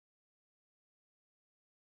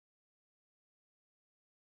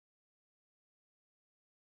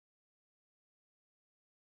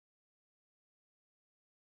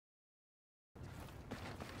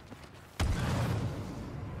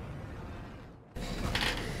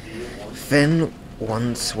Finn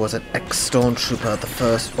once was an ex-stormtrooper of the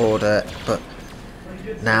First Order, but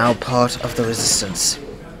now part of the Resistance.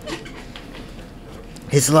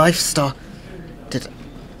 His life started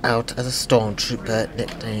out as a stormtrooper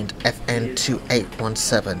nicknamed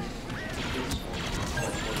FN-2817.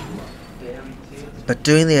 But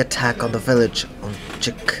during the attack on the village on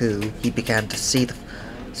Jakku, he began to see the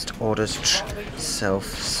First Order's self,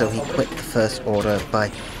 so he quit the First Order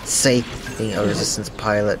by saving a Resistance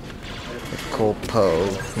pilot called Poe,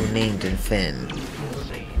 who named him Finn.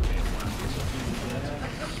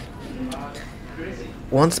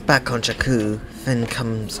 Once back on Jakku, Finn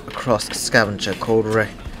comes across a scavenger called Rey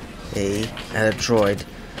and a droid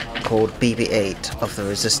called BB-8 of the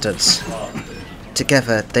Resistance.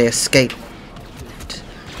 Together, they escape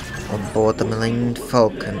on board the Millennium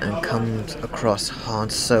Falcon and comes across Han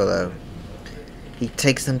Solo. He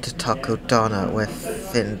takes them to Takodana, where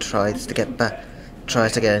Finn tries to get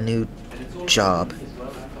a new job.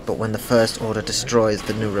 But when the First Order destroys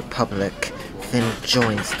the New Republic, Finn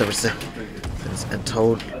joins the Resistance and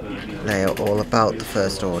told Leia all about the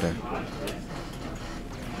First Order.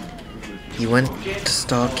 He went to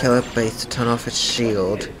Starkiller Base to turn off its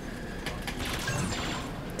shield,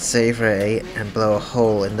 save Rey, and blow a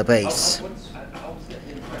hole in the base.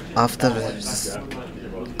 After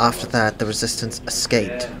that, the Resistance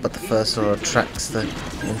escaped, but the First Order tracks them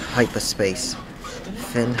in hyperspace.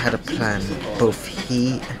 Finn had a plan. Both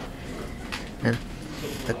he and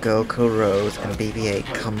the girl called Rose and BB-8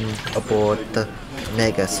 come aboard the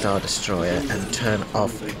Mega Star Destroyer and turn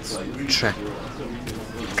off its track,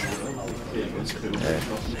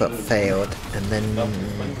 but failed, and then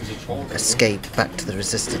escaped back to the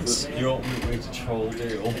Resistance.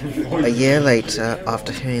 A year later,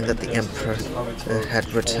 after hearing that the Emperor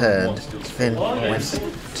had returned, Finn went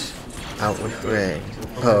out with Rey,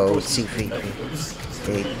 Poe, C-3PO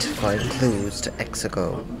to find clues to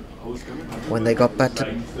Exegol. When they got back to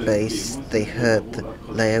base, they heard that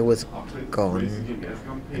Leia was gone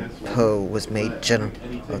and Poe was made General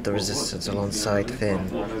of the Resistance alongside Finn,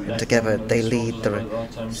 and together they lead the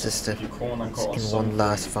Resistance in one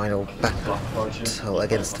last final battle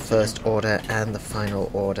against the First Order and the Final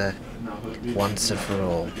Order, once and for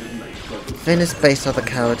all. Finn is based on the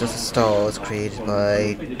characters of Star Wars created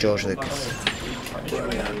by George Lucas.